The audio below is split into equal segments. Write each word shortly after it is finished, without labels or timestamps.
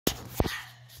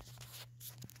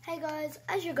Hey guys,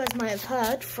 as you guys might have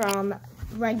heard from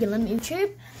regular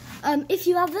mootube, if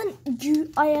you haven't,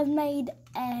 I have made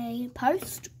a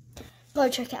post. Go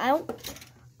check it out.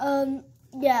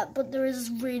 Yeah, but there is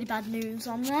really bad news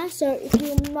on there. So if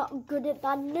you're not good at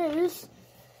bad news,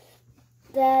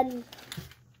 then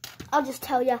I'll just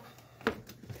tell you.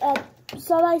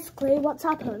 So basically, what's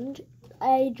happened?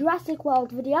 A Jurassic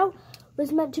World video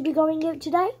was meant to be going out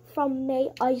today from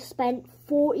me. I spent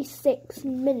 46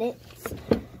 minutes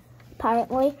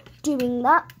apparently doing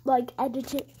that, like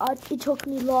editing. It took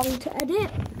me long to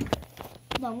edit.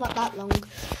 No, not that long.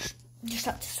 Just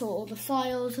had to sort all the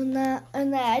files and that,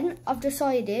 and then I've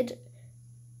decided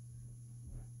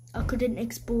I couldn't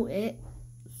export it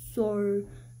to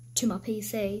my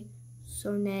PC,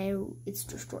 so now it's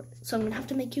destroyed. So I'm gonna have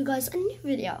to make you guys a new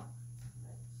video.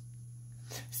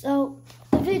 So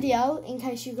the video, in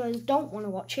case you guys don't want to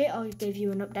watch it, I'll give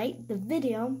you an update. The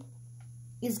video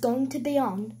is going to be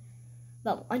on,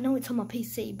 well, I know it's on my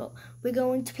PC, but we're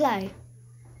going to play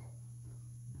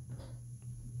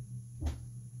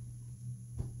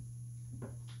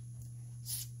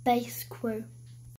Space Crew.